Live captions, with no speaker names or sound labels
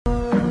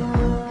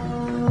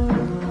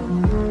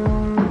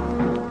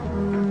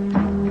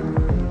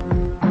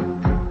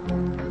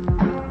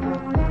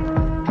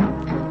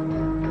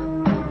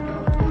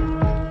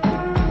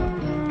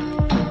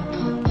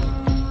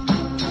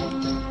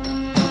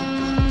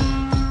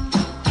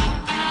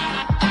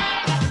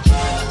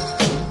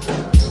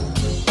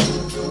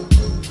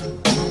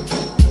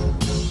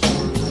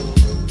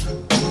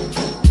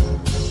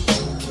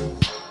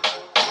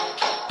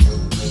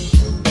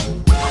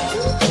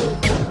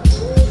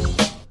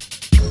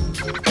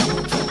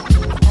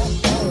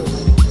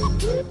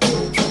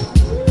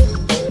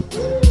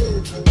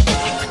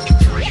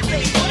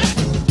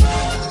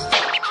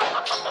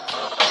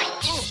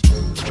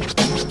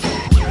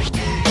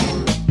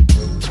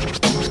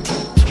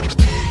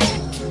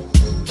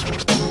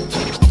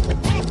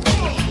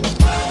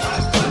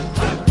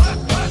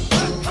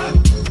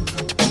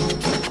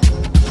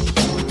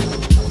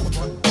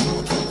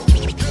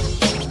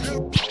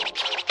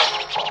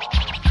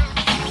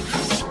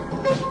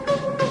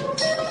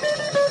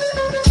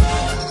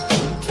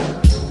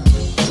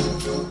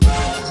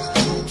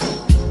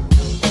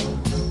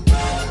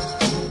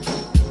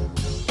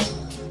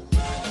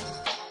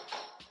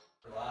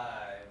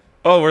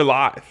Oh, we're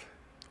live.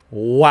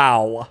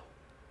 Wow.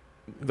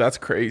 That's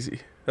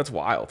crazy. That's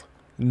wild.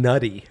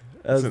 Nutty,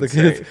 as That's the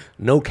insane. kids.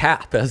 No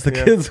cap, as the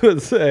kids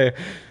would say.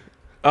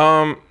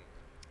 A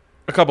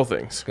couple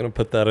things. Gonna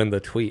put that in the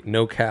tweet.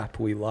 No cap,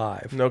 we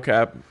live. No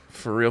cap.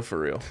 For real, for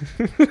real.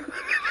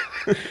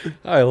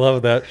 I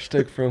love that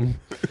shtick from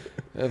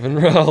Evan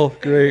Rowell.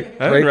 Great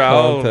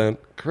Rowell. content.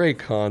 Great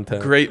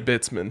content. Great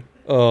bitsman.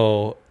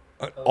 Oh,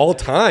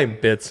 all-time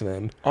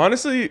bitsman.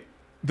 Honestly,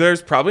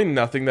 there's probably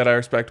nothing that I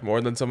respect more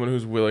than someone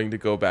who's willing to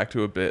go back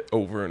to a bit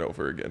over and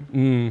over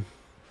again.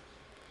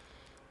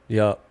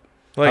 Yeah.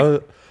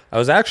 Like, I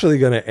was actually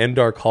going to end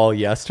our call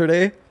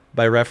yesterday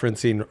by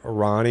referencing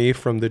Ronnie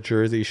from the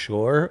Jersey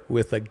Shore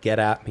with a "Get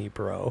at me,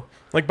 bro."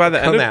 like by the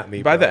Come end at of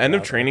me, by bro, the end of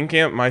rather. training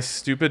camp, my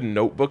stupid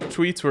notebook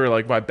tweets were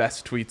like my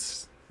best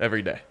tweets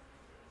every day.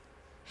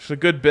 Just a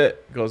good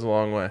bit goes a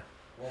long way.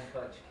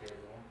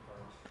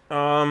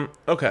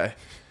 Okay.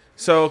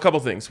 So a couple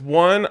things.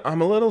 One,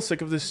 I'm a little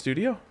sick of this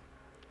studio.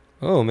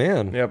 Oh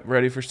man. Yep,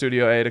 ready for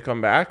Studio A to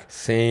come back.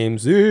 Same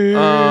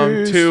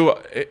Two,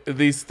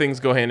 these things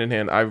go hand in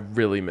hand. I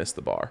really miss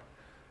the bar.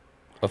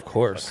 Of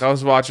course. I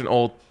was watching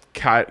old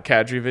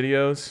Kadri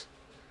videos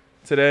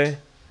today,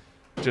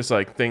 just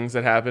like things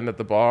that happened at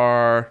the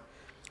bar,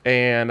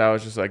 and I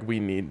was just like,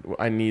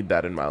 I need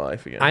that in my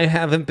life again. I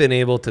haven't been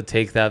able to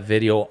take that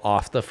video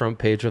off the front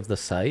page of the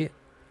site.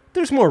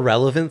 There's more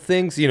relevant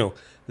things,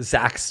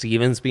 Zach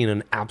Stevens being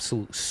an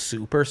absolute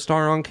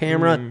superstar on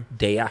camera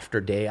day after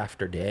day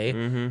after day.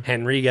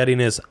 Henry getting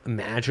his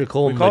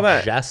magical,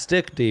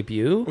 majestic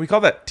debut. We call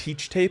that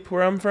teach tape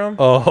where I'm from.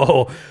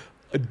 Oh,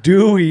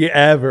 do we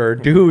ever?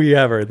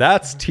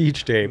 That's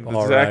teach tape.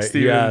 All Zach right.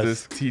 Stevens Yes.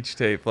 is teach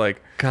tape.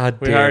 Like, God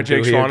we damn, hired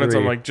Jake do we Schwanitz. I'm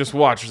agree. like, just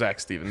watch Zach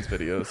Stevens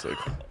videos. Like,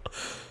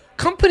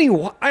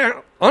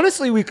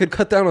 Honestly, we could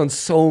cut down on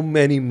so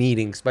many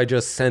meetings by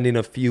just sending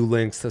a few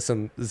links to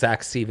some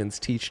Zach Stevens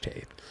teach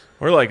tape.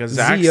 or like a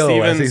Zach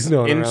Zio, as he's Stevens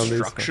known around these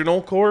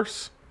instructional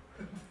course.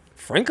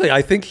 Frankly,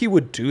 I think he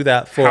would do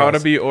that for How us.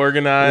 to be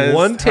organized.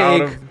 One how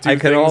to take, do I can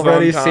things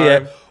already on see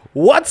time. it.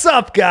 What's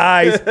up,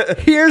 guys?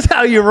 Here's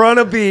how you run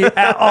a beat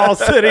at All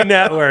City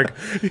Network.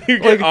 You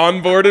get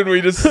onboarded, we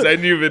just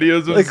send you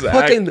videos of Like, Zach.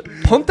 fucking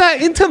pump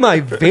that into my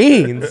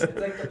veins. It's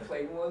like the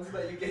plain ones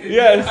that you get.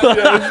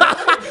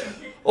 Yes.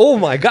 Oh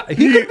my God.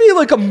 He could be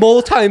like a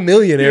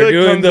multi-millionaire He like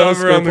doing comes those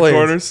over on the plays.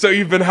 corner. So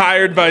you've been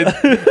hired by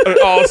an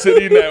All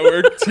City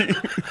Network team.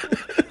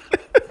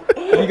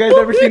 Have you guys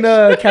ever seen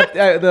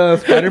the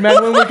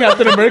Spider-Man one where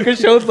Captain America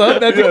shows up?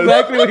 That's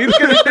exactly what he's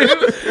gonna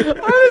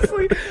do.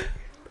 Honestly,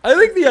 I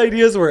think the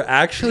ideas we're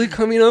actually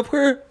coming up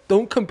with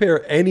don't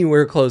compare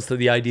anywhere close to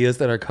the ideas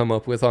that are come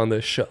up with on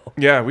this show.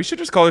 Yeah, we should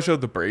just call the show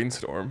The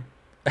Brainstorm.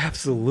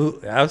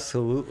 Absolutely.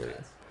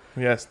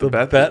 Yes, The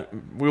bet. bet-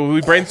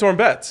 We brainstorm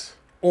bets.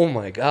 Oh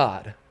my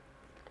God.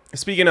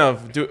 Speaking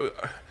of,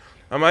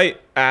 I might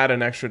add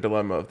an extra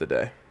dilemma of the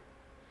day.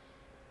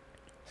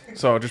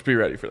 So just be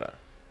ready for that.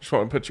 Just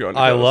want to put you on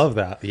your I toes. love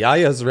that.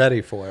 Yaya's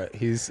ready for it.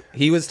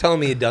 He was telling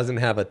me he doesn't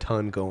have a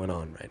ton going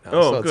on right now.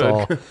 Oh, so it's good.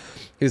 all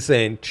he's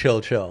saying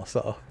chill.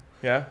 So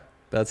Yeah?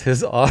 that's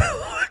his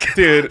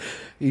Dude,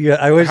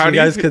 I wish How you do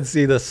you guys fe- could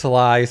see the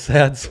sly,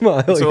 sad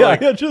smile So,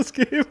 Yaya just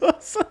gave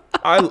us.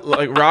 I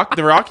like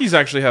the Rockies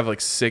actually have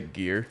like sick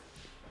gear.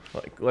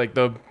 Like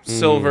the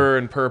silver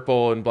and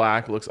purple and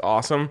black looks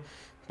awesome.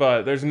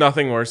 But there's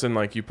nothing worse than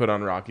like you put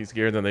on Rockies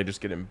gear, then they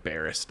just get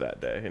embarrassed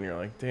that day. And you're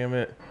like, damn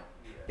it.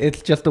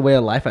 It's just a way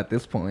of life at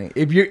this point.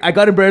 I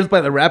got embarrassed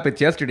by the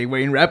Rapids yesterday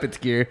wearing Rapids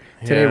gear.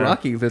 Today Yeah.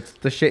 Rockies. It's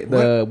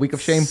the week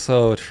of shame.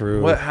 So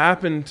true. What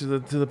happened to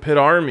the Pitt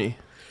Army?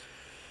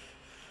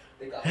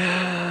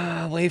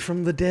 Away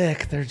from the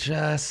dick. They're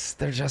just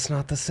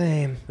not the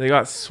same. They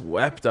got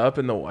swept up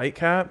in the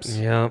Whitecaps?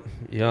 Yep.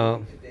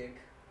 Damn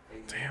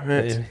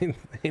it.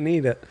 They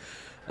need it.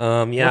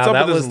 What's Yeah, up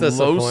that with was this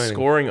low disappointing.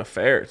 scoring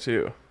affair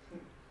too?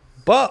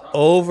 But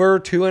over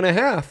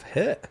 2.5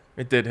 hit.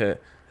 It did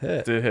hit.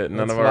 It did hit.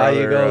 None That's of our why you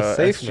other go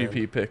safe,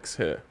 SGP picks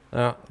hit.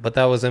 But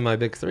that was in my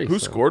big three. Who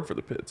so. scored for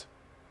the Pids?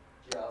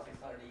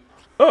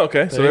 Oh,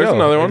 okay. So There you there's go.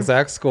 another one.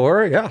 Exact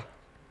score. Yeah.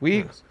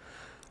 We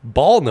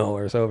ball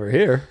knowers over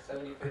here.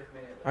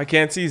 I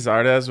can't see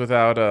Zardes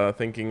without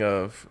thinking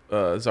of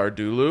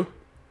Zardulu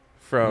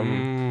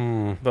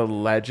from the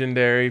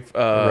legendary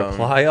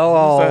Reply what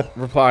all. was that?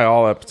 Reply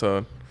All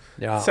episode.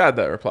 Yeah. Sad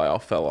that Reply All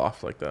fell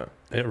off like that.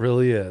 It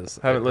really is.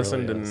 Haven't It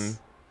listened really in is.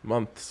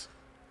 months.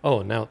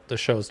 Oh, now the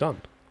show's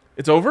done.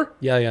 It's over?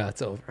 Yeah,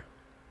 it's over.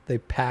 They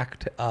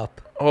packed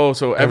up. Oh,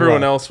 so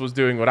everyone right. else was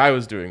doing what I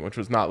was doing, which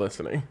was not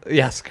listening.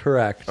 Yes,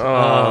 correct.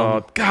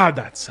 Oh, God,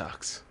 that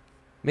sucks.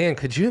 Man,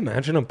 could you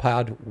imagine a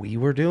pod we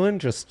were doing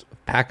just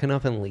packing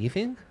up and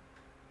leaving?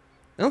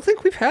 I don't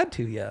think we've had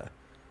to yet.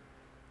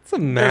 It's a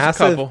couple.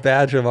 massive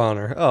badge of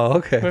honor. Oh,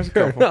 okay. There's a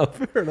Fair couple.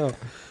 enough.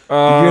 You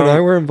and I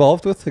were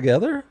involved with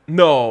together?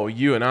 No,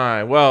 you and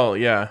I. Well,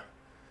 yeah.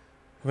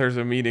 There's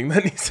a meeting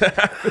that needs to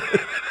happen.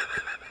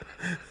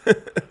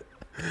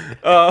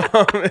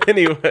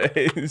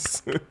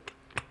 Anyways.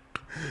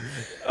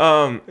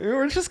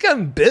 We're just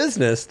getting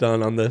business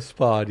done on this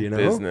pod, you know?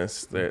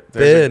 Business. There's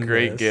a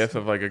great Business. gif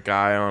of like a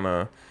guy on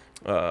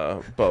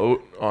a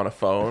boat on a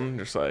phone,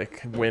 just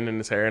like wind in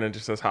his hair, and it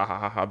just says "ha ha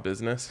ha ha"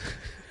 business.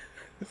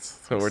 That's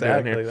what we're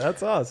doing here.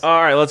 That's us.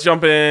 All right, let's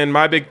jump in.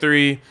 My big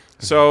three.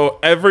 So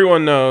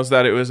everyone knows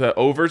that it was an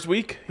overs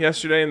week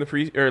yesterday in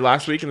the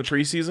last week in the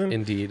preseason.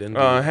 Indeed.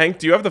 Hank,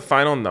 do you have the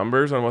final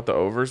numbers on what the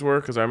overs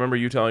were? Because I remember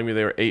you telling me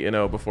they were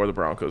 8-0 before the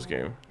Broncos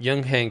game.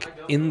 Young Hank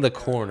in the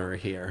corner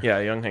here. Yeah,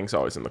 young Hank's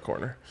always in the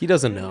corner. He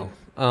doesn't know.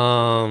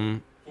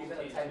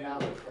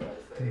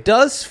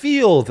 Does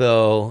feel,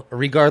 though,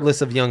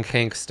 regardless of Young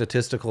Hank's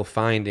statistical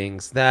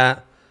findings,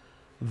 that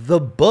the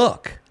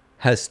book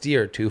has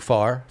steered too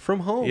far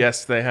from home.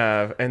 Yes, they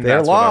have, and They're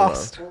that's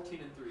lost. what I love.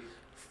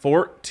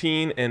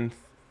 14 and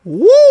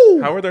Woo!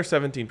 how were there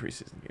 17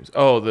 preseason games?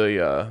 Oh,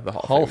 the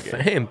Hall of of Fame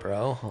game. Fame,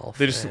 bro. Hall of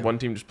They just Fame. one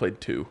team just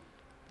played 2.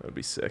 That would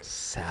be 6.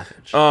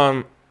 Savage.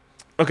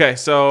 Okay,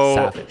 so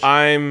Savage.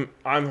 I'm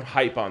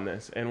hype on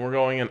this, and we're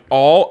going in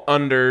all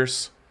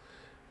unders,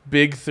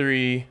 big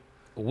 3.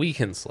 We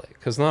can slay,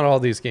 because not all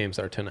these games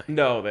are tonight.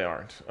 No, they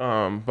aren't.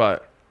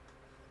 But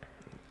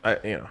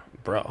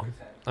Bro.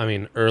 I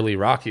mean, early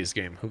Rockies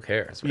game. Who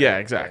cares? Right? yeah,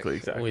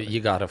 exactly. You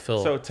got to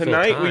fill. So fill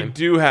tonight we time.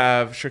 do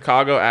have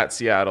Chicago at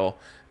Seattle.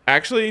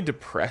 Actually,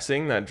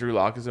 depressing that Drew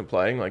Lock isn't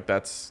playing. Like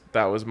that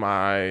was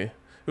my. It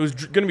was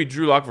going to be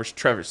Drew Lock versus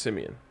Trevor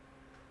Siemian.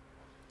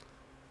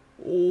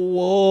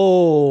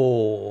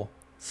 Whoa.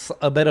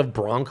 A bit of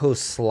Broncos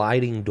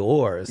sliding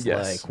doors,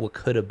 Yes. like what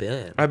could have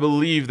been. I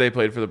believe they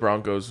played for the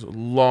Broncos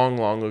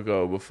long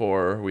ago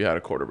before we had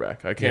a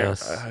quarterback. I can't.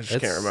 Yes. I just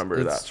can't remember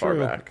It's that far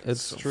true. back.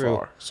 It's so true.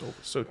 Far,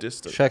 so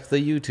distant. Check the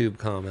YouTube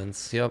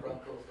comments. Yep.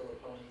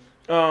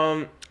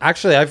 Um.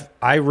 Actually,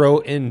 I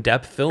wrote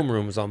in-depth film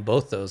rooms on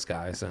both those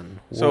guys, and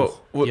So, woof,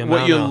 what the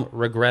amount you- of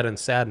regret and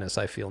sadness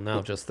I feel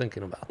now just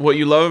thinking about. What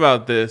you love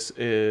about this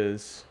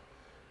is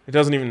it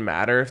doesn't even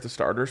matter if the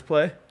starters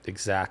play.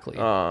 Exactly.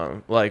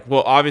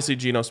 Obviously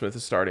Geno Smith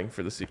is starting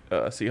for the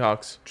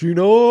Seahawks.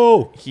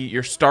 Gino.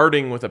 You're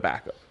starting with a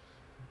backup,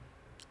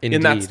 Indeed.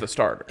 and that's the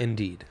starter.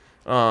 Indeed.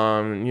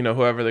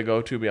 Whoever they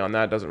go to beyond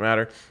that doesn't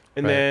matter.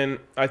 And Right. then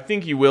I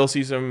think you will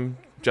see some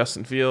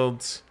Justin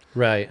Fields.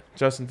 Right.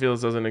 Justin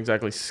Fields doesn't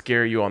exactly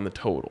scare you on the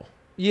total.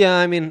 Yeah,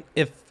 I mean,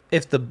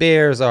 if the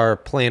Bears are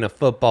playing a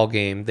football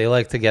game, they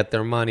like to get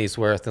their money's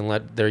worth and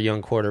let their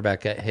young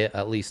quarterback get hit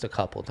at least a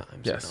couple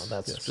times. Yes,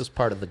 That's yes. just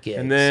part of the game.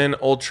 And then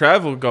old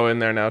Trev will go in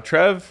there now.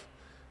 Trev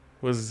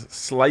was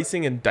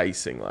slicing and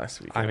dicing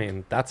last week. I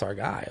mean, that's our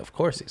guy. Of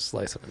course he's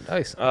slicing and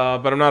dicing.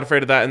 But I'm not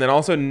afraid of that. And then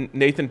also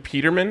Nathan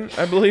Peterman,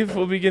 I believe,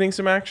 will be getting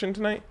some action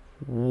tonight.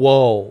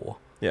 Whoa.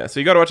 Yeah,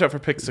 so you got to watch out for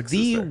pick sixes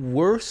The there.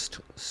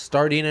 worst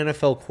starting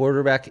NFL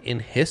quarterback in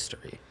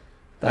history.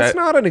 That's That-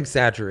 not an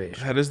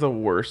exaggeration. That is the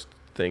worst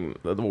thing,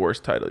 the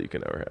worst title you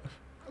can ever have.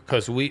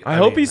 Because I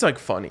hope he's like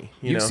funny.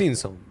 You've seen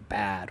some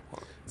bad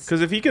ones.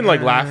 Because if he can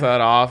like laugh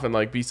that off and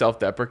like be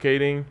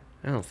self-deprecating,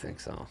 I don't think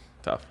so.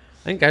 tough.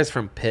 I think guys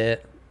from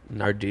Pitt,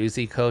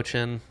 Narduzzi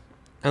coaching,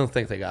 I don't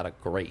think they got a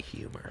great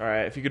humor. All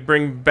right, if you could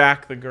bring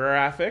back the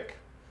graphic.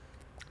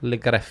 Le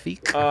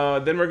graphique.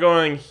 Then we're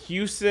going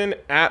Houston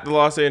at the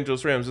Los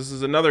Angeles Rams. This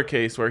is another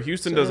case where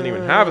Houston doesn't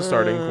even have a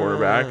starting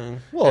quarterback.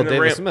 Well, and the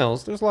Davis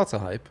Mills, there's lots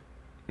of hype.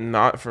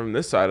 Not from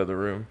this side of the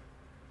room.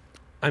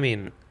 I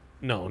mean,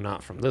 no,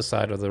 not from this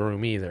side of the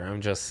room either.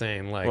 I'm just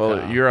saying, like,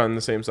 Well, you're on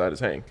the same side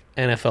as Hank.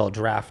 NFL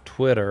draft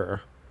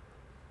Twitter,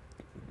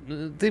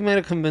 they might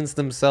have convinced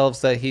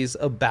themselves that he's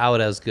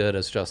about as good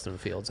as Justin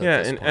Fields at Yeah,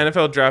 this and point.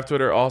 NFL Draft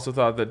Twitter also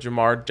thought that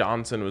Jamar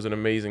Johnson was an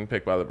amazing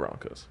pick by the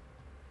Broncos.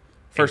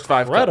 First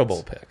Incredible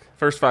 5 cuts. pick.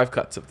 First 5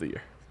 cuts of the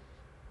year.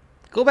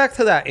 Go back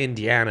to that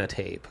Indiana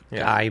tape. Yeah.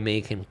 Guy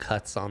making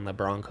cuts on the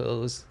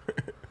Broncos.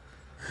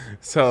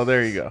 So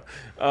there you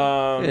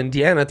go.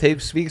 Indiana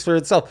tape speaks for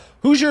itself.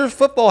 Hoosier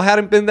football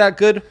hadn't been that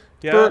good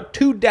Yeah. for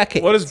 2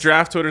 decades. What does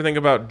Draft Twitter think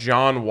about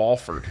John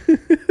Walford?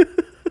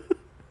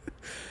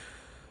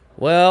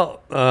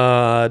 Well,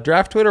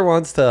 draft Twitter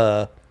wants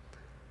to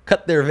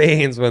cut their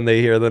veins when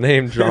they hear the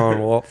name John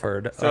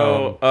Walford.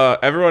 So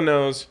everyone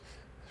knows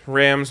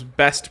Rams'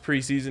 best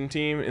preseason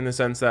team in the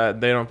sense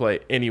that they don't play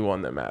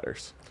anyone that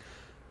matters.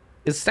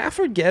 Is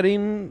Stafford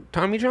getting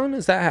Tommy John?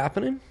 Is that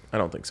happening? I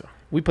don't think so.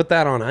 We put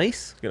that on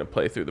ice? He's going to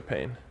play through the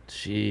pain.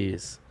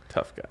 Jeez.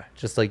 Tough guy.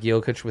 Just like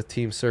Jokic with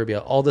Team Serbia.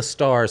 All the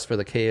stars for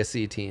the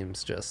KSE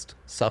teams just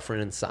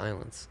suffering in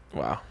silence.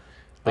 Wow.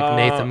 Like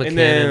Nathan And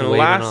then McKinnon waiting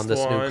last on this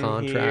new one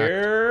contract.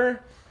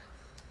 Here.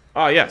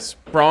 Yes.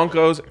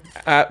 Broncos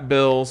at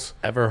Bills.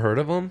 Ever heard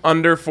of him?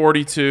 Under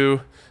 42.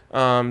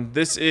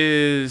 This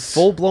is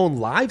Full-blown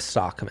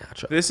livestock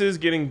matchup. This is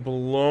getting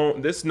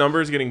blown. This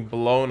number is getting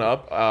blown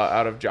up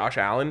out of Josh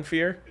Allen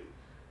fear.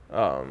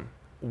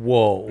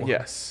 Whoa.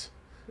 Yes.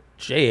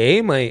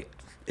 J.A.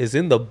 is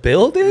in the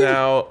building?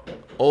 Now,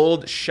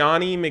 old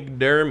Shawnee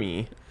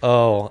McDermott,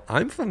 Oh,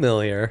 I'm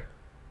familiar.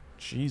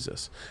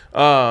 Jesus,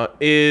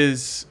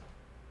 he's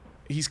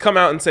come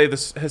out and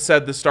has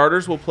said the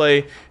starters will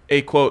play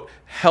a quote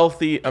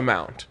healthy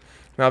amount.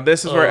 Now,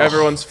 this is where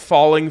everyone's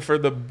falling for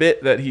the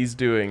bit that he's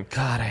doing.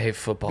 God, I hate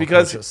football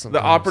Because coaches the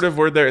sometimes. operative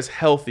word there is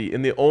healthy,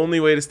 and the only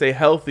way to stay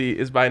healthy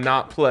is by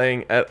not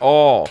playing at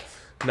all.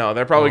 No,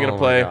 they're probably going to my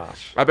play.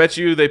 gosh. I bet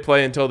you they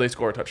play until they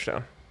score a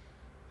touchdown.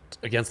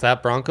 Against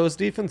that Broncos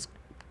defense,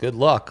 good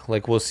luck.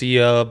 Like, we'll see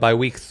by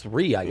week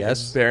 3, I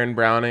guess. Baron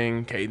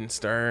Browning, Caden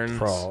Stearns,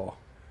 Bro.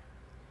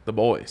 the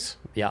boys.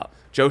 Yeah.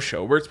 Joe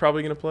Schobert's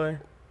probably going to play.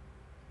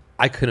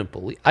 I couldn't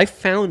believe. I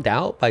found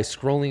out by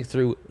scrolling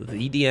through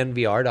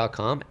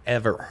thednvr.com.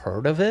 Ever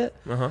heard of it?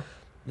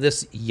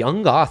 This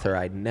young author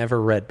I'd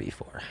never read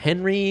before,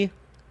 Henry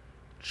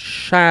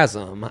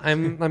Chasm.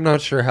 I'm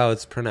not sure how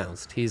it's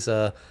pronounced. He's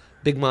a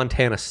big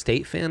Montana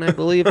State fan, I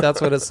believe.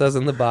 That's what it says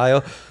in the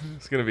bio.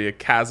 It's going to be a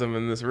chasm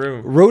in this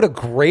room. Wrote a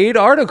great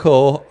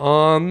article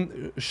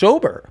on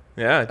Schober.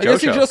 Yeah, I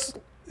guess he Joe just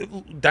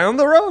down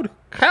the road,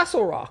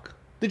 Castle Rock.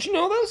 Did you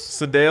know this?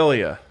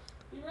 Sedalia.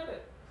 You read it.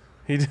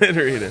 He did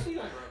read it.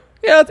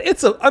 Yeah,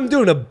 I'm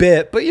doing a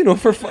bit, but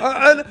for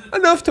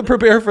enough to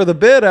prepare for the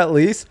bit at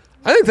least.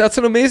 I think that's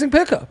an amazing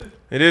pickup.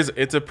 It is.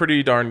 It's a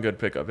pretty darn good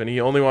pickup, and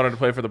he only wanted to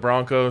play for the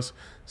Broncos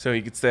so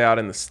he could stay out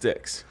in the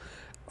sticks.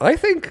 I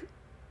think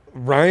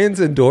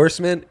Ryan's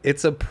endorsement,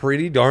 it's a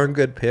pretty darn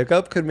good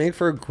pickup, could make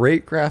for a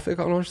great graphic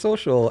on our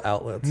social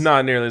outlets.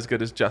 Not nearly as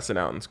good as Justin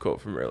Allen's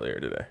quote from earlier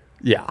today.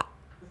 Yeah.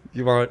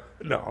 You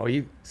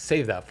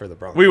save that for the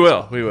Broncos. We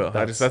will.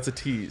 That's a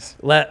tease.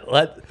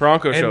 Let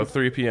Bronco show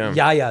 3 p.m.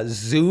 Yeah.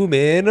 Zoom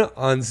in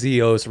on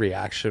Zio's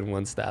reaction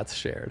once that's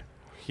shared.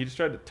 He just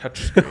tried to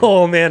touch screen.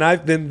 Oh man,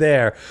 I've been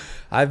there.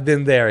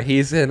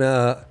 He's in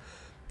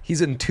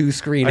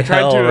two-screen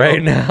hell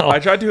right now. I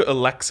tried to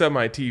Alexa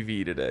my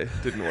TV today.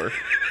 Didn't work.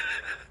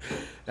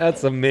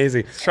 That's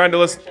amazing. Trying to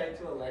listen. Trying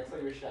to Alexa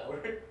your shower.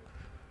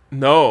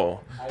 No,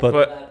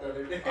 But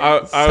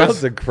I sounds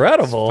was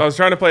incredible. I was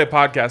trying to play a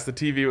podcast. The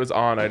TV was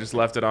on. I just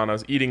left it on. I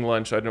was eating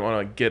lunch. So I didn't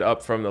want to get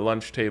up from the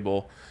lunch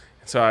table,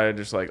 so I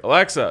just like,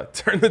 Alexa,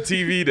 turn the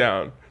TV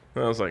down.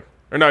 And I was like,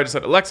 or no, I just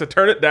said, Alexa,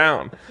 turn it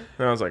down.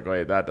 And I was like,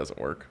 wait, that doesn't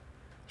work.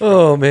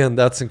 Oh man,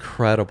 that's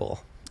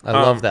incredible. I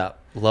love that.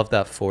 Love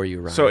that for you,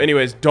 Ryan. So,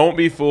 anyways, don't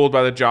be fooled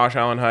by the Josh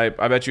Allen hype.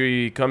 I bet you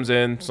he comes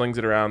in, slings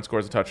it around,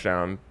 scores a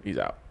touchdown, he's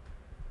out.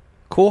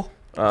 Cool.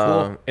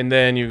 And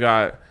then you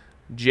got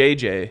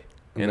JJ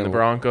in the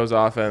Broncos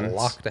offense.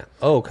 Lockdown.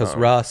 Oh, because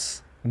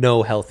Russ,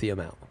 no healthy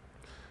amount.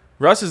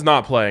 Russ is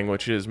not playing,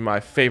 which is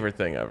my favorite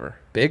thing ever.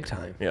 Big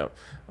time. Yeah,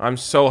 I'm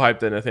so hyped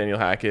that Nathaniel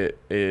Hackett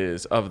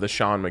is of the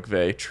Sean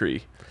McVay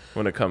tree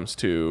when it comes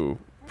to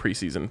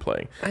preseason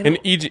playing. And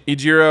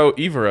Ejiro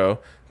Evero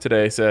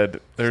today said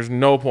there's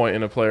no point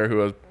in a player who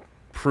has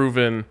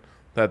proven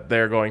that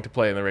they're going to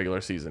play in the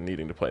regular season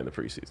needing to play in the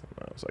preseason.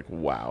 I was like,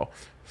 wow.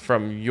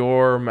 From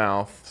your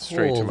mouth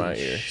straight to my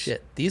ears.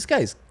 Shit. These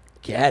guys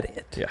get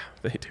it. Yeah,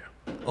 they do.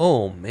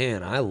 Oh,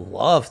 man. I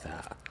love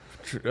that.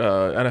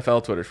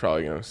 NFL Twitter's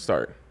probably going to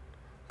start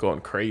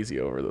going crazy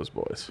over those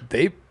boys.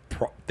 They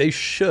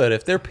should.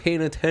 If they're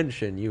paying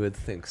attention, you would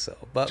think so.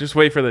 But Just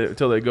wait for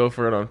until they go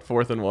for it on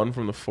 4th and 1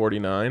 from the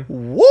 49.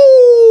 woo!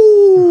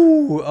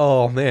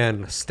 Oh,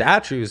 man.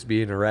 Statues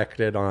being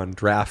erected on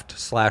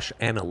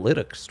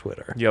draft/analytics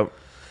Twitter. Yep.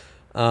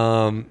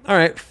 All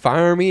right.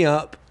 Fire me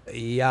up.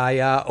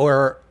 Yeah.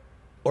 Or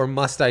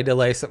must I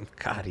delay some?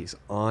 God, he's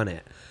on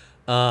it.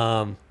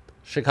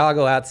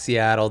 Chicago at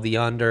Seattle, the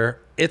under.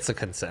 It's a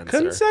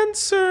consensus.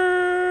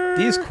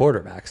 These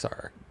quarterbacks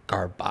are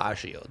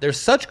garbaggio. They're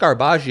such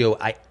garbaggio,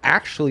 I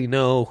actually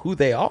know who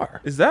they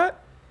are. Is that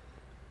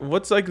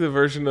what's like the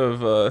version of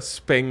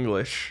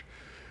Spanglish?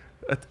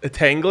 A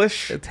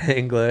Tanglish? It's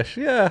English.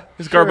 Yeah.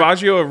 Is sure.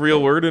 garbaggio a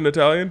real word in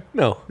Italian?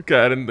 No. Okay,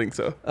 I didn't think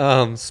so.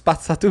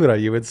 Spazzatura,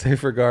 you would say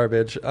for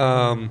garbage.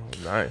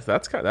 Nice.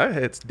 That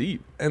hits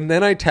deep. And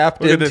then I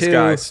tapped Look into at this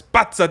guy.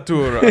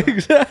 Spazzatura.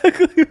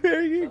 Exactly.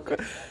 There you go.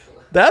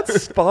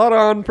 That's spot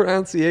on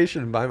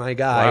pronunciation by my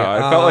guy. Wow,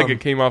 I felt like it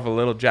came off a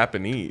little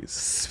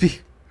Japanese.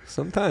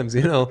 Sometimes,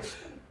 an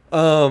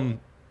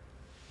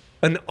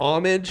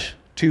homage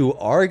to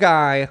our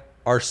guy,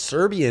 our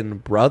Serbian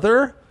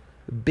brother,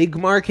 big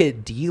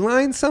market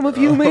D-line, some of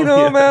you may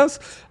know him as.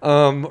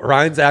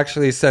 Ryan's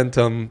actually sent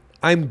him,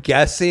 I'm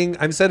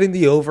setting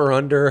the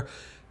over-under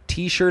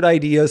T-shirt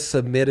ideas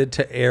submitted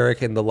to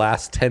Eric in the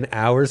last 10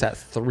 hours at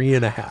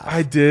 3.5.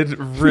 I did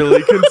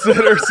really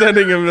consider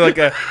sending him like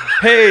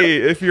hey,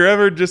 if you're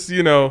ever just,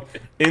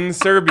 in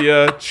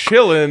Serbia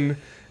chilling,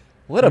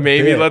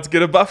 maybe let's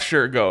get a buff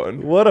shirt going.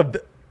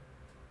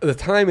 The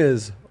time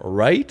is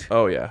right.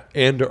 Oh, yeah.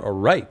 And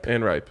ripe.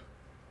 And ripe.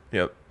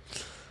 Yep.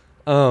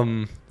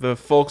 The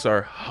folks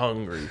are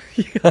hungry.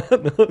 Yeah,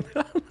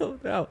 no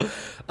doubt.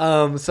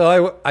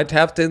 So I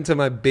tapped into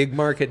my big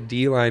market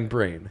D-line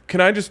brain. Can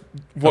I just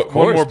one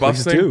more buff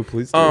thing?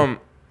 Please do.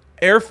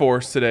 Air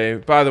Force today,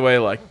 by the way,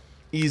 like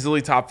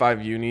easily top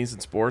 5 unis in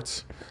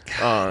sports.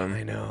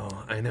 I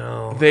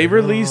know. They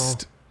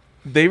released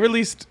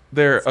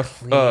their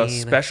clean.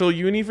 special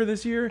uni for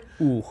this year.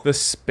 Ooh. The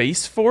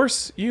Space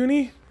Force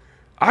uni.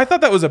 I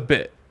thought that was a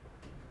bit.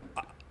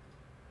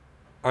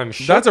 I'm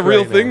shook That's a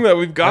real right thing now. that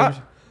we've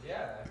got.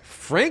 Yeah.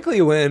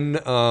 Frankly, when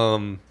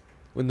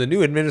when the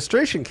new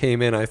administration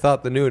came in, I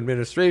thought the new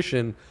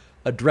administration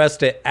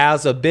addressed it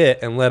as a bit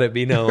and let it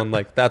be known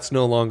like that's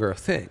no longer a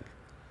thing.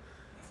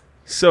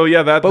 So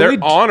yeah, But they're we-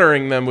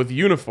 honoring them with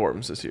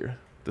uniforms this year.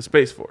 The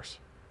Space Force.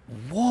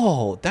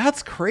 Whoa,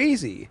 that's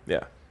crazy.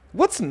 Yeah.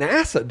 What's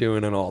NASA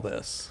doing in all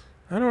this?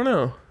 I don't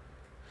know.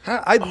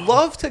 I'd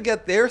love to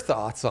get their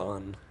thoughts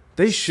on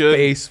They should.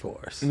 Space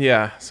Force.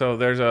 Yeah. So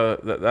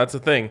that's a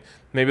thing.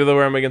 Maybe they'll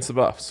wear them against the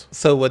Buffs.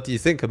 So what do you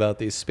think about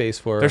these Space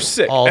Force? They're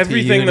sick. alt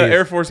Everything the unis?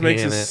 Air Force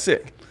makes Damn is it.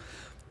 sick.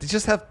 They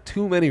just have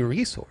too many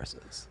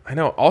resources. I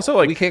know. Also,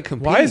 like, We can't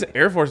compete. why is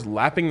Air Force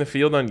lapping the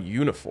field on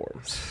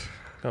uniforms?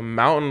 A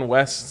Mountain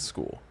West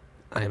school.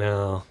 I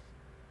know.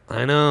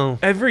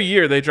 Every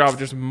year they drop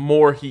just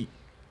more heat.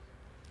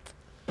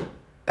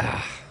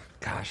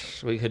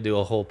 Gosh, we could do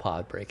a whole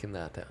pod breaking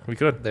that down. We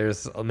could.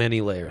 There's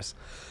many layers.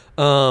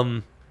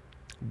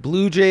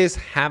 Blue Jays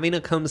having to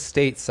come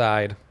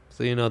stateside,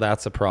 so you know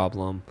that's a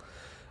problem.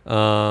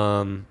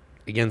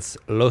 Against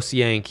Los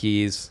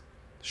Yankees,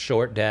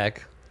 short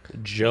deck,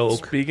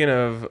 joke. Speaking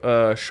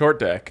of short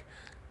deck,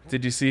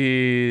 did you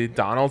see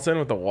Donaldson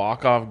with the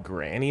walk-off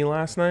granny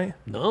last night?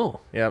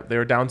 No. Yeah, they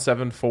were down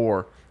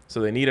 7-4,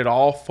 so they needed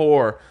all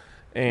four.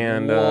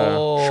 And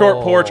Whoa.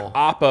 short porch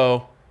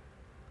Oppo.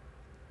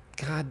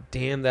 God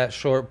damn that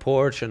short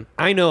porch. And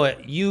I know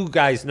it. You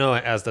guys know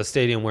it as the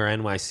stadium where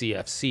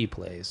NYCFC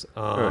plays.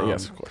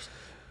 Yes, of course.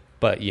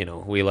 But, you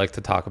know, we like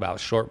to talk about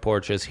short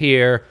porches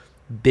here.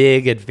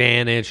 Big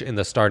advantage in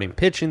the starting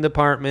pitching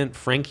department.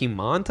 Frankie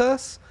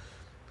Montas,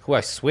 who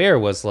I swear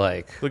was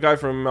like... The guy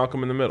from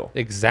Malcolm in the Middle.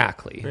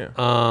 Exactly. Yeah.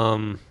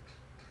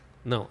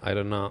 No, I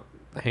did not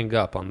hang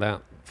up on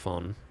that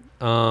phone.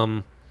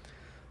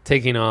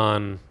 Taking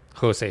on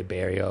Jose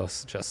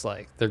Barrios, just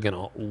like they're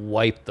gonna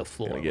wipe the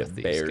floor Gonna get with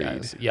these buried.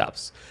 guys.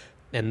 Yups.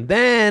 And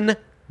then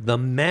the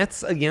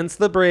Mets against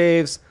the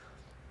Braves,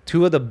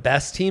 two of the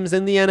best teams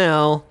in the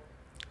NL.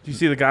 Did you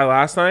see the guy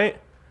last night?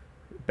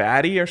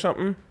 Batty or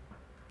something?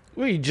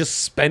 Were you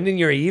just spending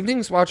your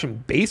evenings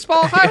watching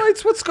baseball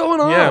highlights? What's going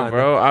on? Yeah,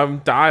 bro. I'm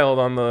dialed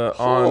on the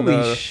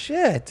Holy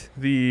shit.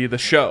 the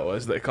show,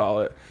 as they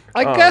call it.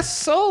 I guess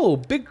so.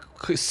 Big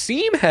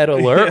seam head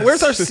alert. Yes.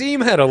 Where's our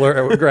seam head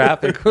alert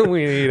graphic when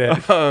we need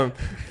it?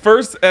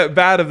 First at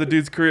bat of the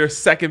dude's career,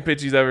 second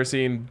pitch he's ever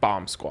seen,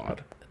 bomb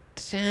squad.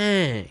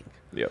 Dang.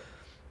 Yep.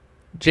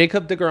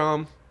 Jacob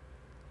deGrom,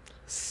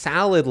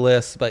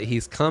 salad-less, but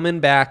he's coming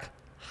back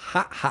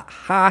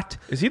hot.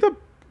 Is he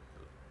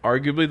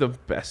arguably the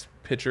best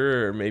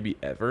pitcher or maybe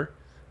ever?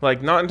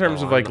 Like, not in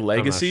terms Oh, of like I'm not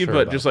legacy, sure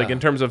but about just like that. in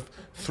terms of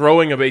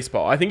throwing a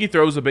baseball. I think he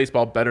throws a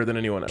baseball better than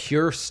anyone else.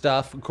 Pure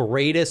stuff,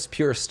 greatest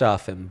pure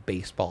stuff in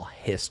baseball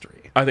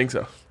history. I think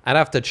so. I'd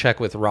have to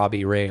check with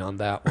Robbie Ray on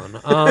that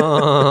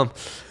one.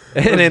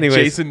 And anyways,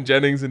 Jason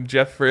Jennings and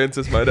Jeff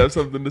Francis might have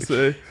something to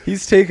say.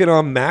 he's taking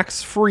on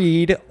Max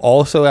Fried,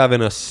 also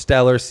having a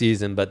stellar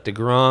season, but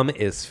DeGrom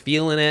is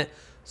feeling it.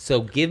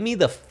 So give me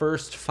the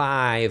first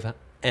 5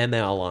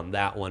 ML on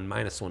that one,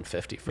 minus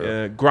 150 for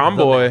Yeah, the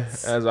Gromboy,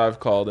 Mets. as I've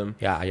called him.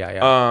 Yeah.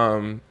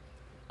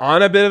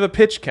 On a bit of a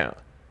pitch count.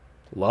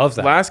 Love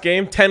that. Last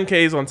game, 10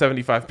 Ks on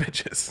 75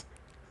 pitches.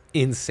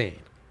 Insane.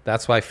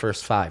 That's why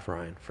first 5,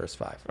 Ryan. First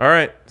 5. All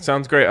right,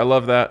 sounds great. I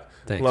love that.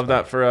 Thanks, love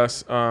buddy. that for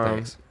us.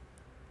 Thanks.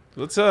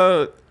 Let's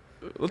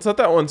let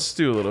that one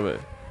stew a little bit.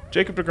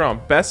 Jacob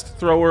deGrom, best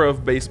thrower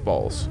of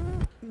baseballs.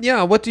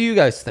 Yeah, what do you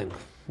guys think?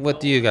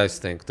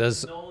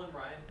 Does Nolan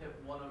Ryan hit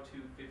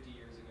 102 50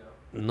 years ago.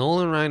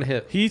 Nolan Ryan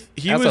hit He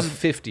as was a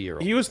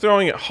 50-year-old? he was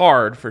throwing it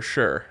hard for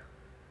sure.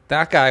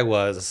 That guy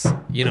was,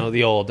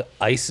 the old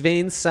ice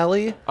vein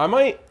celly, I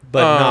might,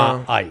 but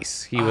not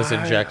ice. He was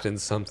injecting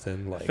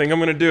something like think I'm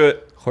gonna do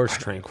it. horse I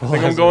tranquilizer.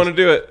 think I'm going to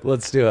do it.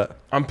 Let's do it.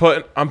 I'm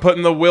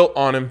putting the wilt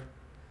on him.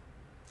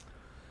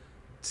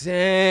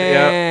 Dang.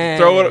 Yeah,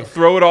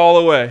 throw it all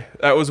away.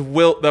 That was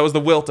wilt. That was the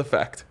wilt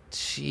effect.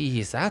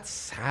 Jeez, that's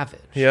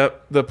savage.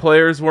 Yep, the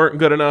players weren't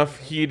good enough.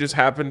 He just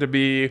happened to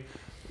be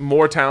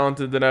more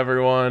talented than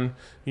everyone.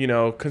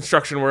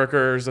 Construction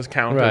workers,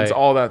 accountants, Right,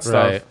 all that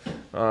stuff.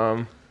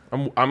 I'm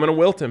gonna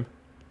wilt him.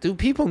 Do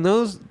people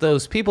know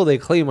those people they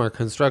claim are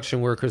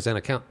construction workers and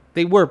account?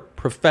 They were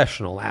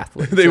professional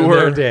athletes. They in were.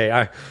 their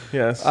day.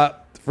 Yes.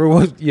 For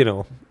what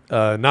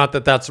not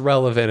that that's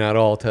relevant at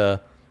all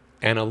to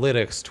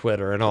analytics,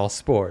 Twitter, and all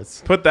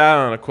sports. Put that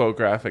on a quote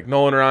graphic.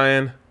 Nolan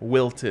Ryan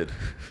wilted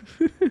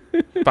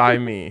by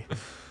me.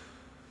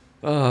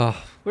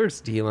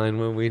 Where's D-Line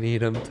when we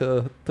need him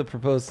to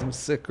propose some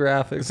sick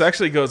graphics? This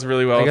actually goes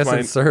really well I with guess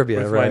in Serbia,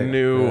 my right,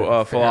 new right,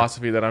 fair.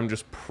 philosophy that I'm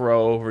just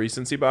pro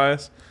recency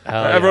bias.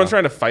 Hell Everyone's yeah.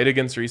 trying to fight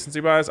against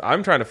recency bias.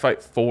 I'm trying to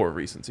fight for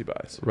recency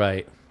bias.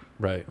 Right.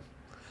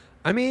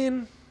 I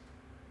mean,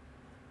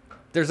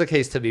 there's a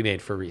case to be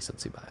made for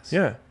recency bias.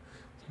 Yeah.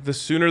 The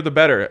sooner the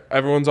better.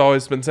 Everyone's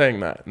always been saying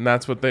that. And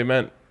that's what they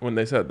meant when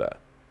they said that.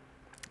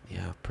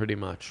 Yeah, pretty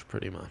much.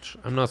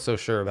 I'm not so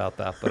sure about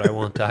that, but I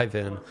won't dive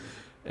in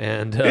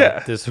and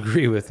Yeah.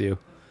 disagree with you.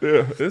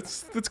 Yeah,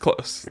 it's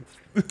close.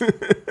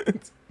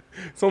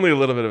 It's only a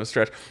little bit of a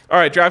stretch. All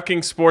right,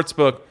 DraftKings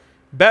Sportsbook.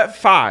 Bet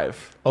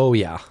 5 Oh,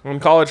 yeah. on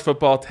college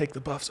football. Take the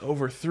Buffs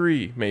over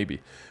 3, maybe.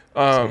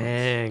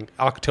 Dang.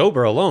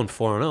 October alone,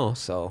 4-0,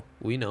 so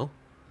we know.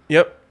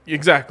 Yep,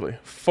 exactly.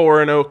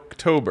 4 in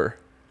October.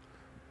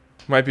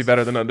 Might be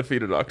better than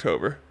undefeated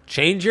October.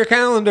 Change your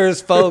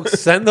calendars, folks.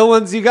 Send the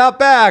ones you got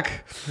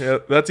back. Yeah,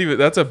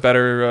 that's a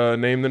better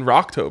name than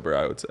Rocktober,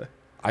 I would say.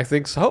 I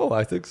think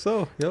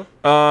so.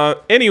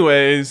 Yep.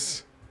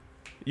 Anyways,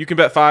 you can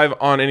bet 5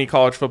 on any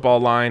college football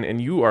line, and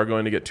you are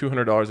going to get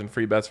 $200 in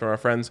free bets from our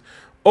friends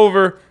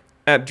over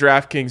at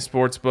DraftKings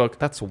Sportsbook.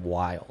 That's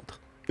wild.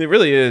 It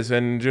really is,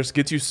 and just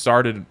gets you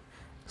started.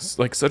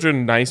 Like such a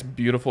nice,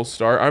 beautiful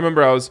start. I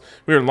remember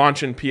we were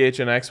launching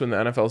PHNX when the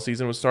NFL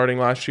season was starting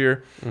last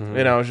year,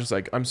 and I was just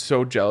like, I'm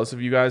so jealous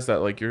of you guys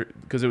that like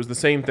because it was the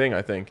same thing.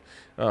 I think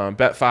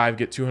bet 5,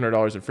 get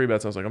 $200 in free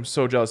bets. I was like, I'm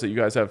so jealous that you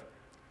guys have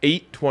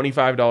 8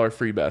 $25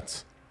 free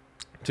bets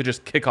to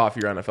just kick off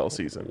your NFL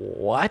season.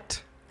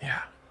 What?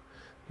 Yeah,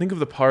 think of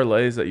the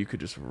parlays that you could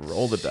just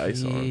roll the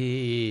dice on.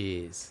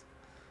 Jeez.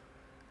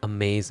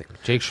 Amazing.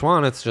 Jake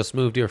Schwanitz just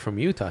moved here from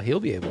Utah.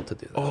 He'll be able to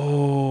do that.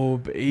 Oh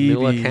baby,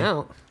 New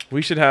account.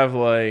 We should have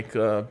like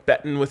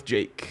betting with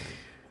Jake,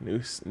 new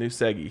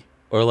Seggy.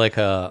 Or like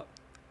a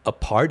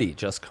party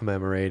just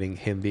commemorating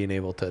him being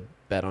able to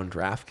bet on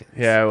DraftKings.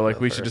 Yeah, well, like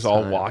for we the should first just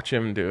all time. watch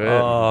him do it.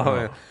 Oh,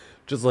 man.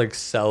 Just like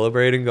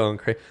celebrating, going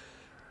crazy.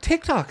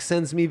 TikTok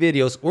sends me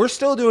videos. We're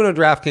still doing a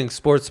DraftKings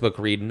Sportsbook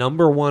read,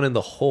 #1 in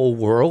the whole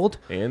world,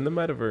 And the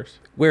metaverse.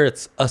 where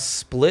it's a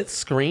split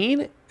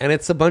screen and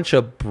it's a bunch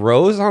of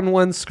bros on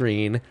one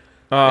screen,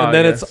 and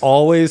then yes. it's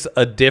always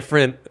a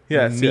different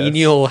Yes,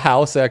 menial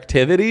house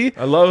activity.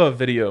 I love a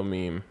video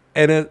meme.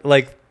 And it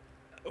like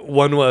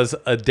one was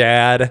a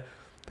dad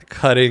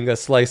cutting a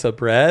slice of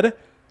bread,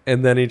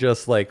 and then he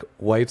just like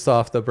wipes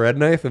off the bread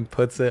knife and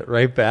puts it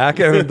right back,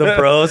 and the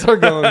bros are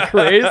going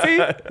crazy.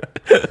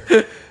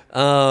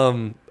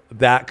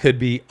 That could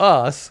be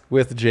us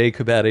with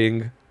Jake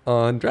betting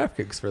on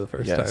DraftKings for the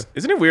first time.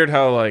 Isn't it weird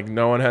how like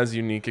no one has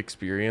unique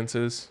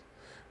experiences?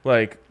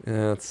 Like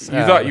Yeah, it's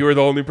you thought you were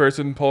the only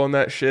person pulling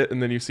that shit,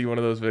 and then you see one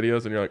of those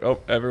videos and you're like,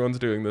 oh, everyone's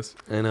doing this.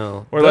 I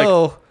know. Or like-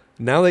 Though,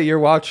 now that you're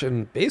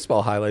watching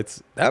baseball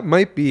highlights, that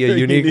might be a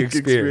unique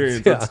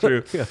experience. That's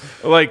true. Yeah.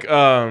 Like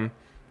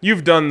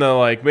you've done the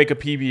like make a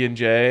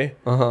PB&J,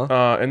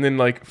 Uh-huh. and then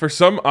like for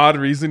some odd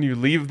reason you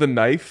leave the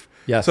knife.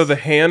 Yes. So the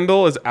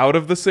handle is out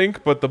of the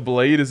sink, but the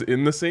blade is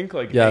in the sink,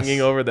 like Yes.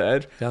 hanging over the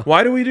edge. Yeah.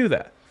 Why do we do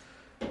that?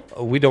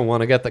 We don't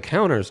want to get the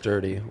counters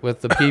dirty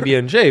with the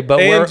PB&J, but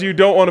And you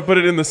don't want to put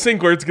it in the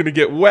sink where it's going to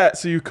get wet,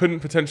 so you couldn't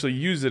potentially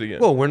use it again.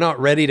 well, we're not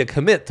ready to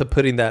commit to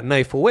putting that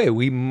knife away.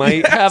 We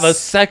might have a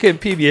second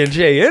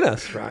PB&J in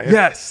us, Ryan.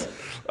 yes.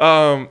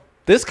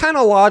 This kind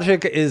of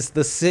logic is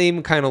the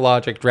same kind of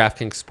logic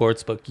DraftKings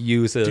Sportsbook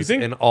uses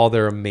in all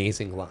their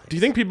amazing lines. Do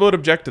you think people would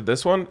object to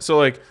this one? So,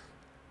 like,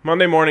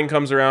 Monday morning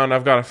comes around,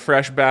 I've got a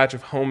fresh batch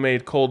of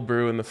homemade cold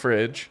brew in the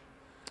fridge.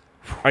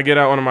 I get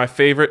out one of my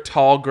favorite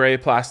tall gray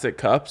plastic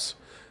cups,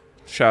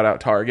 shout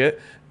out Target,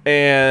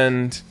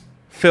 and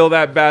fill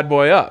that bad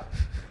boy up.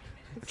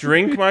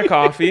 Drink my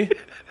coffee.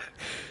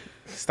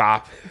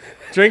 Stop.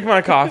 Drink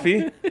my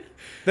coffee.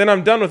 Then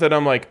I'm done with it.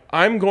 I'm like,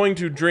 I'm going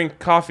to drink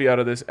coffee out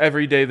of this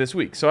every day this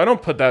week. So I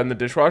don't put that in the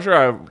dishwasher.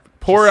 I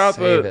pour Just out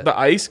save it. the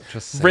ice,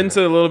 Just save rinse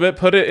it a little bit,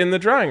 put it in the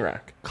drying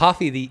rack.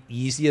 Coffee, the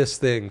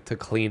easiest thing to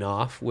clean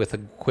off with a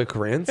quick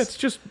rinse. It's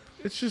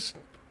just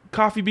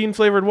coffee bean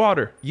flavored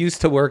water.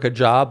 Used to work a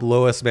job,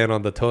 lowest man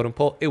on the totem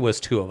pole. It was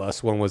two of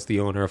us. One was the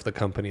owner of the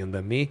company and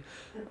then me.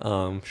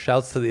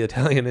 Shouts to the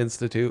Italian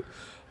Institute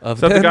of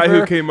Is that the guy who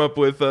Denver. came up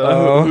with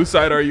whose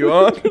side are you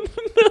on?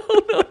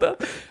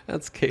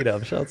 That's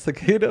K-Dub. Shouts to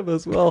K-Dub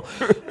as well.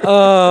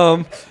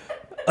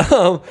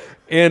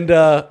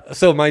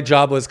 So my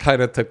job was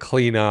kind of to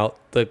clean out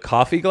the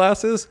coffee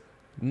glasses.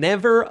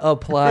 Never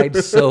applied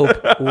soap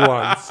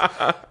once.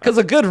 Because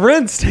a good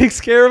rinse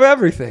takes care of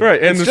everything.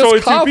 Right, and It's there's only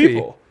just coffee. 2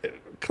 people.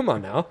 Come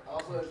on now.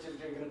 Also, it's just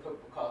you're gonna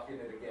put coffee in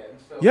it again.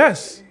 So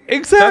Yes.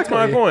 Exactly.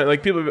 That's my point.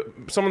 Like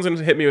someone's going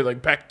to hit me with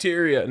like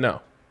bacteria.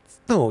 No.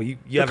 No, you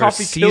The ever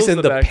coffee kills seasoned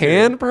the the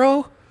bacteria. pan,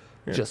 bro?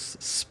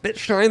 Just spit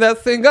shine that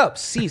thing up.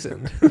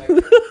 Seasoned.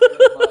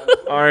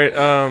 All right.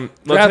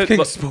 Let's hit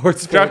DraftKings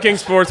Sportsbook.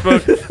 DraftKings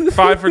Sportsbook,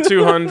 5 for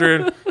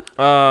 200.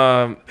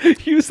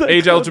 Use that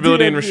Age code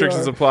eligibility and DNVR.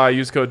 restrictions apply.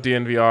 Use code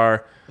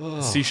DNVR.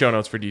 See show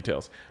notes for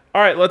details.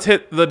 All right, let's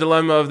hit the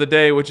dilemma of the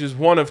day, which is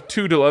one of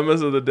 2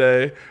 dilemmas of the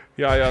day.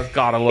 Yeah,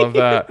 gotta love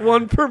that.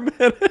 One per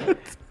minute.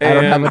 I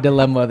don't have And a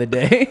dilemma of the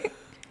day.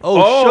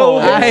 Oh, show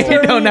I us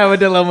don't have a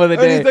dilemma of the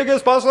day. anything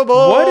is possible.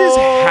 what is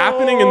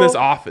happening in this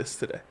office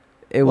today?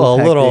 It Well,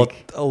 was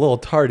hectic. a little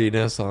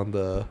tardiness on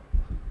the.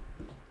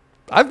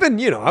 I've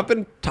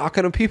been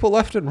talking to people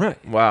left and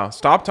right. Wow.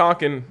 Stop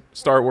talking.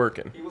 Start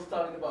working. He was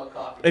talking about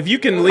coffee. If you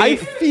can I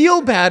leave.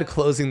 feel bad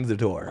closing the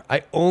door.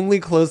 I only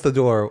close the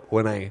door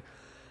when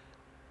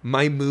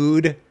my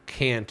mood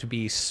can't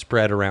be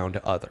spread around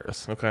to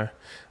others. Okay.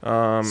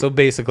 So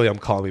basically, I'm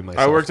calling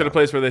myself. I worked at a out.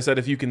 place where they said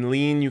if you can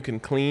lean, you can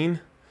clean.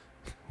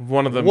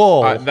 One of them.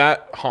 Whoa.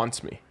 That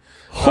haunts me.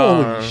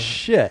 Holy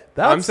shit.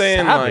 That's I'm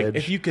saying, savage. like,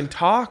 if you can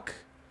talk,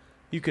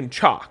 you can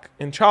chalk.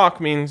 And chalk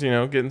means,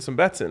 getting some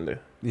bets into.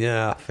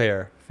 Yeah,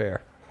 fair.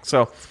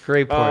 So,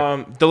 Great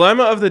point.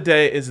 dilemma of the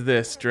day is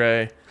this,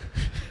 Dre.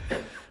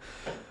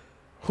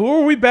 Who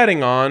are we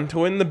betting on to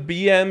win the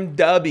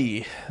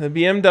BMW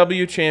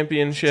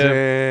Championship?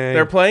 Dang.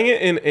 They're playing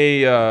it in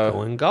a.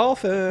 Going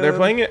golfing. They're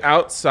playing it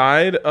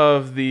outside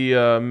of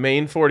the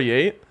main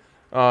 48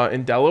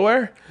 in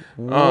Delaware.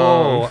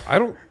 Whoa.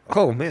 I'm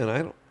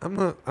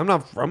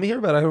not from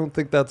here, but I don't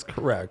think that's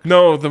correct.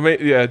 No,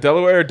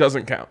 Delaware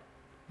doesn't count.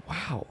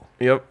 Wow.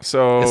 Yep.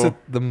 So Is it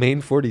the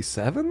main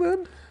 47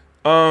 then?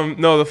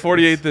 no, the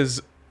 48th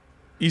is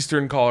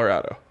Eastern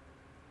Colorado.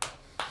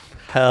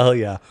 Hell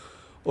yeah.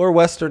 Or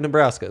Western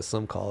Nebraska, as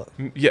some call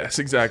it. Yes,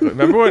 exactly.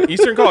 Remember when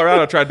Eastern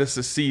Colorado tried to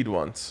secede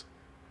once?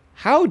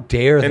 How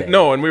dare they?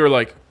 And we were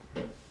like,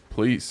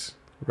 please,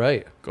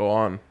 Right. go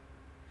on.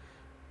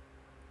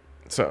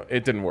 So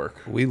it didn't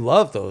work. We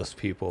love those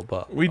people,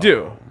 but We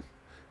do.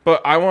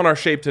 But I want our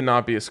shape to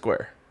not be a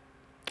square.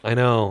 I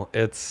know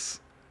it's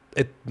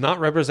not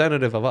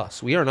representative of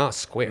us. We are not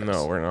squares.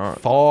 No, we're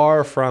not.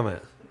 Far from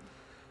it.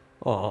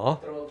 Aw.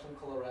 Throw up some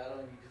Colorado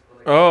and you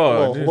just put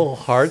Oh, dude. Little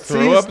heartsies.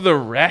 Throw up the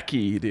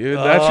Recce, dude.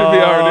 That should be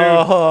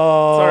it's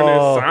our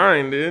new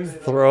sign,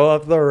 dude. Throw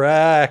up the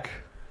rack.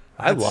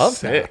 I That's love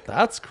sick. that.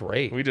 That's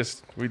great. We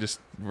just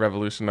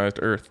revolutionized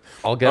Earth.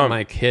 I'll get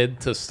my kid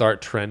to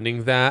start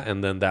trending that,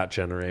 and then that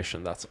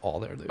generation, that's all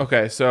they're doing.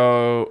 Okay,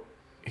 so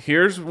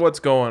here's what's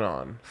going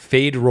on.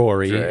 Fade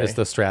Rory Dre. is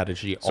the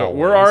strategy. So always.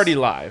 we're already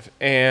live,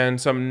 and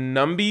some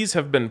numbies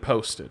have been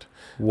posted.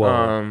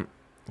 Whoa.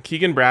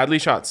 Keegan Bradley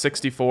shot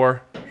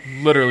 64.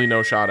 Literally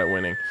no shot at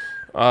winning.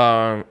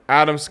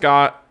 Adam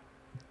Scott,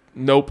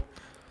 nope.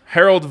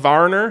 Harold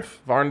Varndog.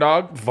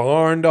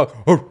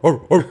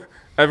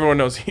 Everyone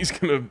knows he's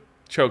going to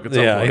choke at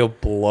some Yeah, point. he'll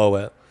blow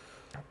it.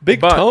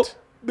 Big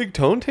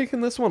Tone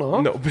taking this one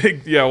off? No,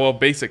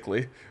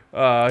 basically. He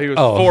was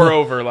Oh. 4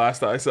 over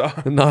last I saw.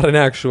 Not in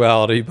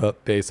actuality,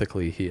 but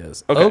basically he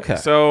is. Okay.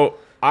 So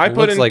I put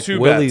Looks in like 2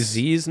 Willie bets.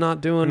 Z's not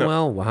doing No.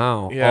 well.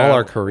 Wow. Yeah, All our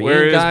where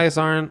Korean is- guys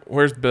aren't.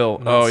 Where's Bill?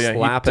 Not Oh, yeah, he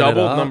slapping it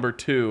doubled up. number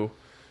 2,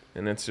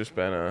 and it's just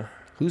been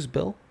Who's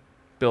Bill?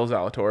 Bill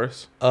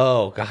Zalatoris.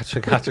 Oh, gotcha.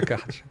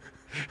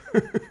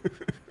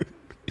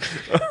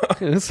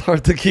 It's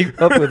hard to keep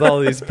up with all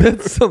these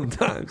bits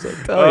sometimes, I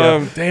tell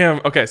you.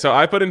 Damn. Okay, so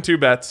I put in 2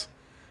 bets.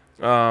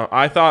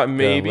 I thought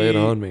maybe lay it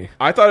on me.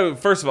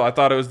 First of all, I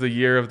thought it was the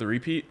year of the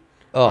repeat.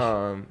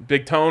 Oh,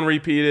 Big Tone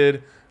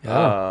repeated.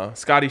 Yeah.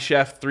 Scotty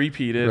Chef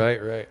three-peated.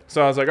 right.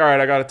 So I was like, all right,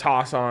 I got to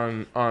toss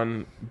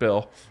on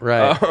Bill.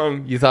 Right.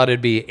 You thought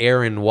it'd be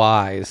Aaron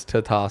Wise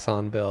to toss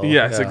on Bill.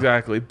 Yes, Yeah.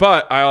 exactly.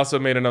 But I also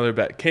made another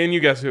bet. Can you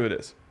guess who it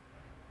is?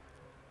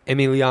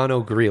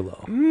 Emiliano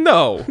Grillo.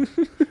 No.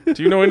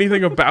 Do you know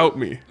anything about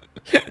me?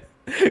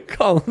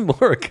 Colin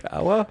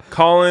Morikawa.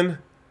 Colin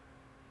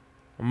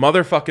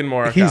motherfucking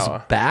Morikawa. He's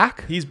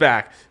back? He's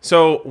back.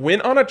 So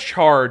went on a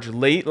charge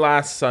late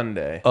last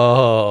Sunday.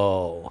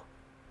 Oh.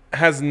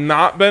 Has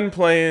not been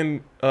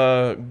playing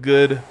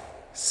good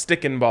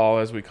sticking ball,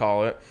 as we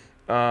call it.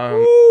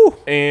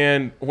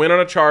 And went on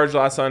a charge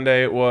last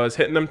Sunday. Was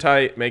hitting them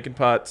tight, making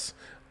putts,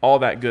 all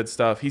that good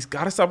stuff. He's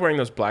got to stop wearing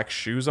those black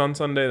shoes on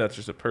Sunday. That's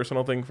just a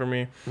personal thing for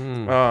me.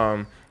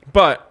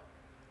 But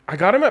I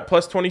got him at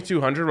plus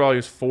 2,200 while he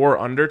was 4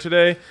 under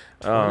today.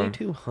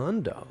 22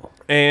 hundo.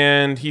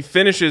 And he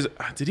finishes.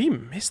 Did he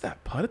miss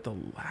that putt at the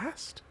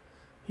last?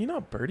 He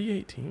not birdie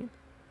 18?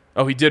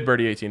 Oh, he did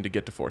birdie 18 to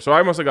get to 4. So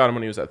I must have got him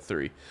when he was at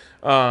 3.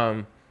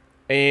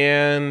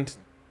 And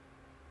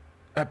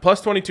at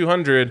plus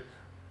 2,200,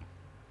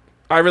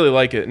 I really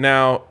like it.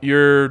 Now,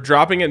 you're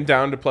dropping it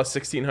down to plus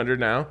 1,600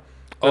 now.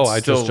 Oh, That's I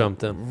just still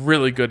jumped in.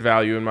 Really good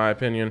value, in my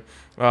opinion.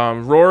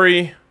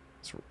 Rory,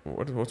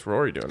 what's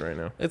Rory doing right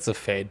now? It's a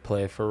fade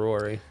play for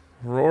Rory.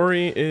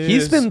 Rory is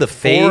He's been the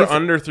 4 fave.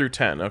 under through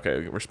 10.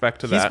 Okay,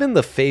 respect to that. He's been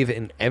the fave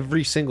in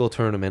every single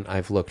tournament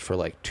I've looked for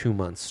like 2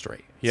 months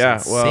straight. It's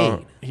Yeah, well,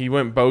 insane. he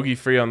went bogey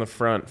free on the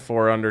front,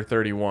 4 under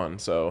 31.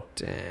 So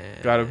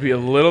Damn. got to be a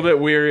little bit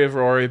weary of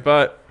Rory,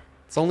 but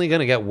It's only going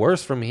to get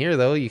worse from here,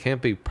 though. You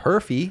can't be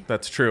perfy.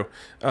 that's true.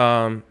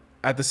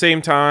 At the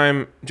same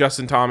time,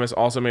 Justin Thomas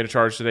also made a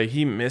charge today.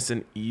 He missed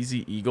an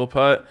easy eagle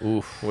putt,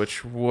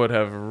 which would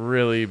have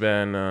really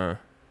been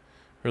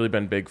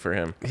big for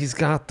him. He's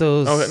got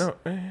those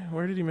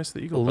Where did he miss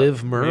the eagle live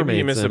putt? Maybe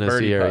he mermaids missed in a his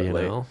birdie ear, putt you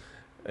late. know?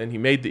 And he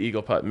made the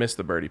eagle putt, missed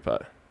the birdie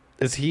putt.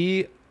 Is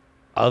he,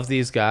 of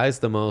these guys,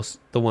 the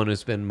one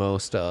who's been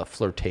most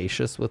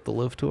flirtatious with the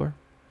live tour?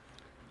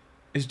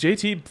 Is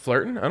JT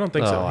flirting? I don't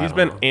think Oh, so. I He's don't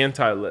been know.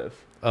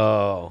 anti-live.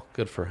 Oh,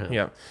 good for him.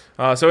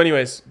 Yeah. So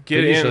anyways,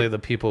 They're get usually in. the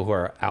people who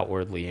are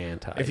outwardly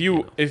anti. If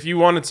you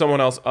wanted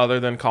someone else other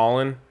than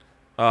Colin,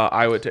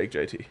 I would take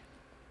JT.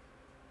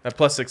 At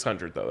plus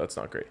 600 though, that's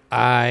not great.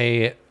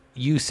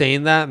 You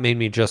saying that made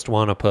me just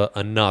want to put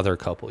another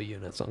couple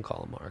units on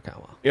Colin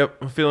Morikawa. Yep,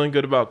 I'm feeling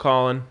good about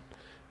Colin.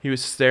 He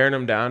was staring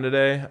him down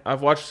today.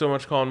 I've watched so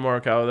much Colin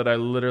Morikawa that I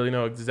literally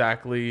know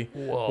exactly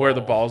where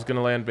the ball's going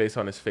to land based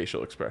on his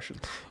facial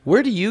expressions.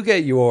 Where do you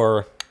get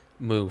your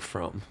move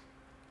from?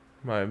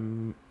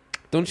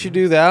 Don't you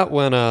do that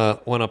when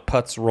a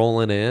putt's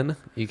rolling in?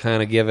 You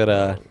kind of give it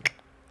a...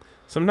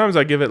 Sometimes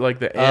I give it like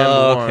the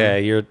and one.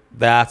 Okay,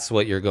 that's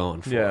what you're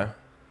going for. Yeah.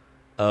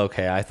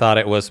 Okay, I thought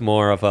it was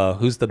more of a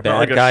who's the bad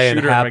like a guy in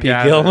Shooter Happy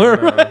McGavin, Gilmore.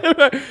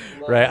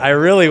 Right, I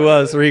really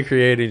was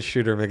recreating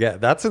Shooter McGavin.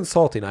 That's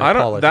insulting. I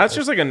apologize. That's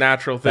just like a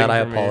natural thing that for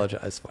I me.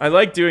 apologize for. I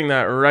like doing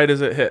that right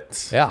as it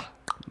hits. Yeah.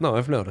 No,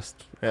 I've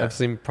noticed. Yeah. I've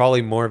seen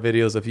probably more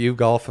videos of you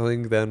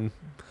golfing than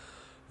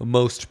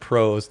most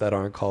pros that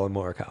aren't Colin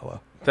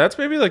Morikawa. That's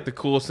maybe like the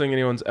coolest thing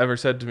anyone's ever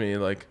said to me.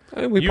 Like,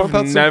 We you've pump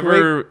out some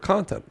never great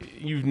content.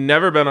 You've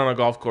never been on a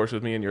golf course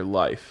with me in your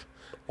life,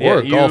 Or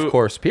a golf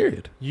course,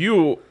 period.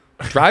 You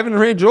Driving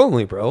range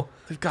only, bro.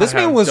 gotta This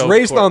man have was golf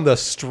raised course. on the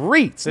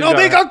streets. They've No,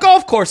 they gotta- got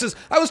golf courses.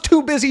 I was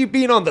too busy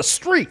being on the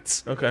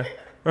streets. Okay,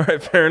 all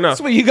right, fair enough.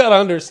 That's what you got to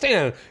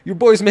understand. Your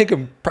boy's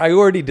making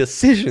priority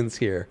decisions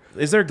here.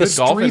 Is there The good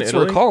golf in streets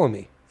were Italy? calling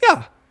me.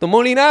 Yeah, the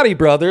Molinari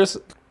brothers.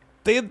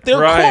 Their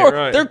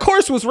Right.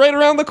 course was right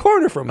around the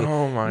corner from me.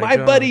 Oh my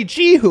God. buddy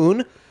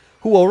Jihoon,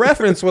 who we'll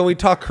reference when we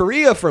talk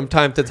Korea from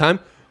time to time,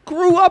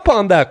 grew up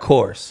on that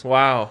course.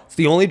 Wow. It's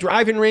the only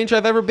driving range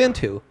I've ever been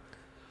to.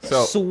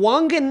 So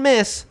Swung and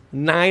miss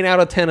 9 out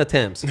of 10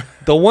 attempts.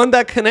 The one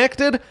that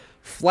connected,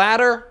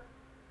 flatter,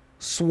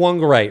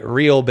 swung right,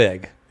 real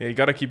big. yeah, you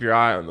got to keep your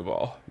eye on the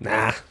ball.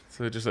 Nah,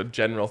 So just a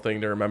general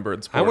thing to remember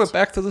in sports. I went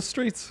back to the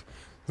streets.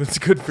 That's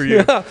good for you.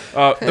 Yeah.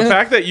 The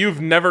fact that you've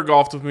never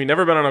golfed with me,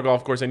 never been on a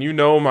golf course, and you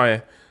know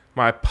my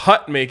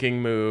putt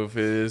making move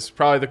is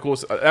probably the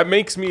coolest. That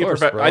makes me course,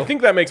 bro. I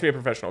think that makes me a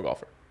professional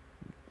golfer.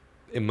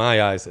 In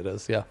my eyes, it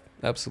is. Yeah,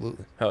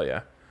 absolutely. Hell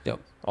yeah. Yep.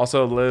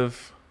 Also,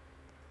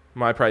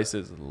 my price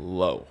is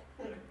low.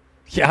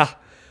 Yeah,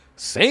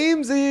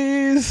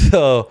 samesies.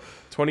 So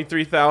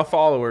 23,000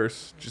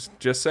 followers.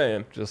 Just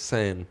saying. just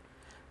saying,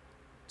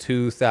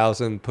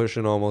 2,000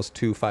 pushing almost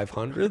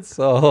 2,500.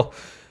 So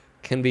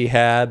can be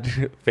had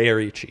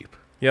very cheap.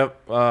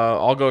 Yep.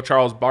 I'll go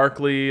Charles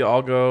Barkley.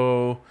 I'll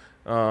go.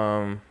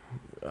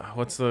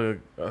 What's the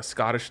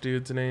Scottish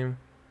dude's name?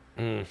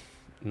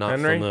 Not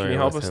Henry. familiar Can you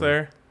help with us him.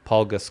 there?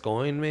 Paul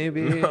Gascoigne,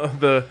 maybe.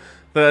 the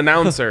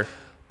announcer.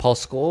 Paul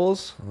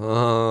Scholes.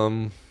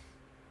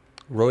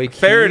 Roy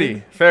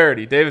Keane.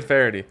 Faraday. David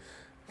Faraday.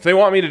 If they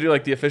want me to do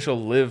like the official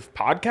Live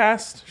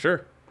podcast,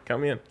 sure.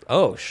 Count me in.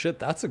 Oh shit,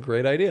 that's a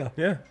great idea.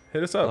 Yeah.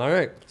 Hit us up. All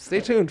right, stay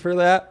tuned for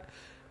that.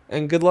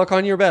 And good luck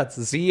on your bets.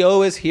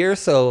 ZO is here,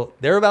 so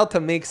they're about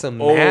to make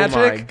some Oh magic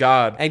my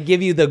God. and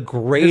give you the His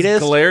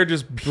greatest glare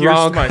just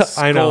pierced my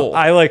skull. I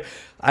know.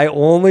 I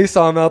only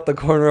saw him out the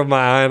corner of my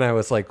eye, and I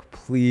was like,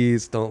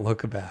 please don't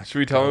look back. Should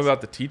we tell him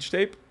about the teach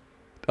tape?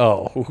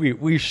 Oh,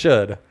 we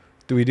should.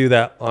 Do we do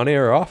that on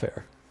air or off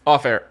air?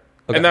 Off air.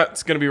 Okay. And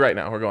that's going to be right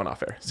now. We're going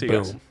off air. See you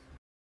guys. Boom.